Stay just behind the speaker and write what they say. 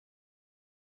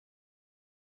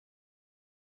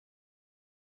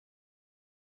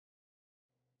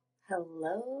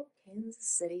Hello, Kansas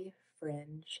City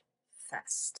Fringe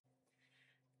Fest.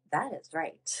 That is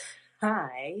right.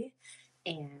 I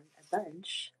and a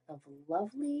bunch of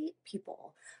lovely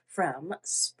people from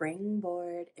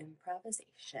SpringBoard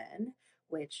Improvisation,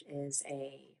 which is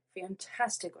a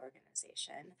fantastic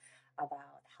organization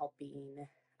about helping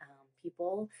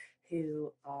people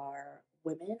who are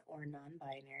women or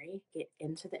non-binary get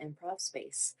into the improv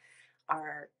space,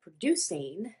 are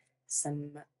producing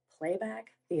some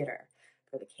playback theater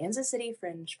for the Kansas City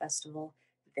Fringe Festival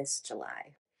this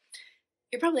July.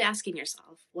 You're probably asking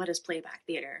yourself, what is playback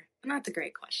theater? And that's a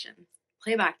great question.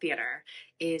 Playback theater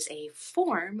is a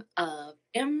form of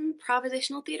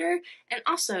improvisational theater and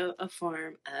also a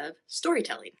form of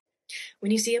storytelling.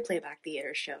 When you see a playback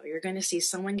theater show, you're going to see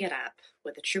someone get up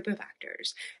with a troupe of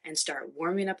actors and start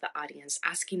warming up the audience,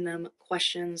 asking them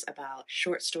questions about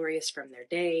short stories from their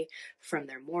day, from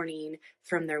their morning,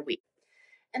 from their week.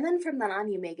 And then from then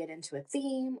on, you may get into a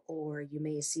theme, or you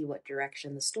may see what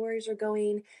direction the stories are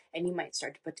going, and you might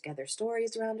start to put together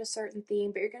stories around a certain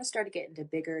theme, but you're going to start to get into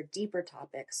bigger, deeper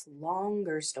topics,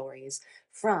 longer stories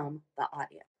from the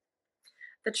audience.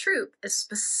 The troupe is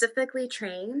specifically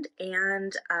trained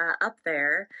and up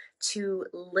there to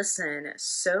listen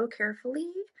so carefully,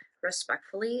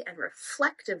 respectfully, and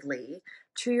reflectively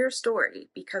to your story,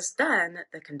 because then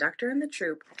the conductor and the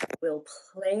troupe will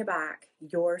play back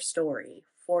your story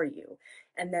for you.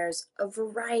 And there's a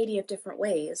variety of different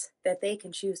ways that they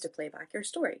can choose to play back your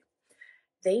story.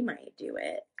 They might do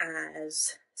it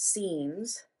as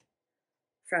scenes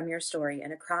from your story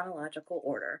in a chronological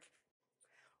order,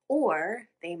 or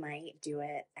they might do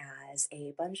it as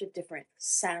a bunch of different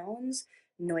sounds,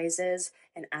 noises,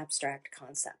 and abstract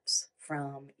concepts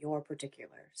from your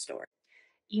particular story.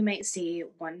 You might see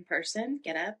one person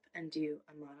get up and do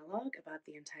a monologue about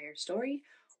the entire story,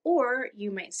 or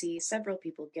you might see several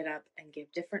people get up and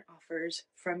give different offers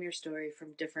from your story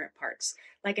from different parts.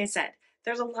 Like I said,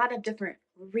 there's a lot of different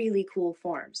really cool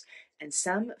forms, and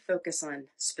some focus on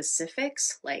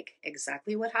specifics, like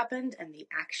exactly what happened and the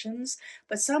actions,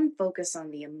 but some focus on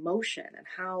the emotion and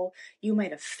how you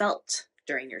might have felt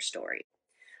during your story.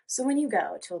 So when you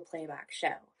go to a playback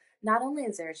show, not only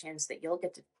is there a chance that you'll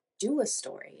get to do a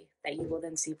story that you will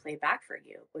then see played back for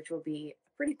you, which will be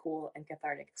a pretty cool and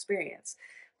cathartic experience,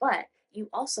 but you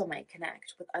also might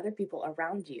connect with other people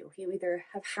around you who either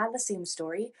have had the same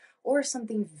story or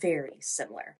something very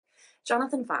similar.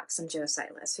 Jonathan Fox and Joe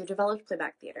Silas, who developed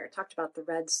playback theater, talked about the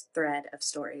red thread of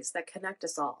stories that connect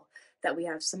us all, that we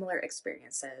have similar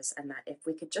experiences, and that if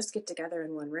we could just get together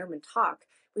in one room and talk,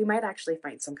 we might actually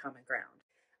find some common ground.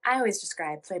 I always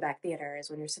describe playback theater as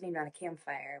when you're sitting around a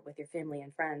campfire with your family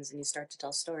and friends and you start to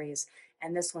tell stories,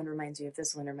 and this one reminds you of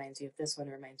this one, reminds you of this one,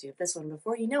 reminds you of this one.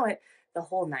 Before you know it, the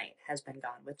whole night has been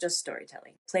gone with just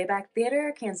storytelling. Playback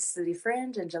Theater, Kansas City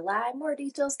Fringe in July. More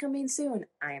details coming soon.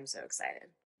 I am so excited.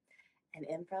 And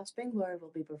Improv SpringBoard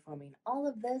will be performing all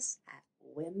of this at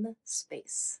Whim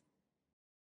Space.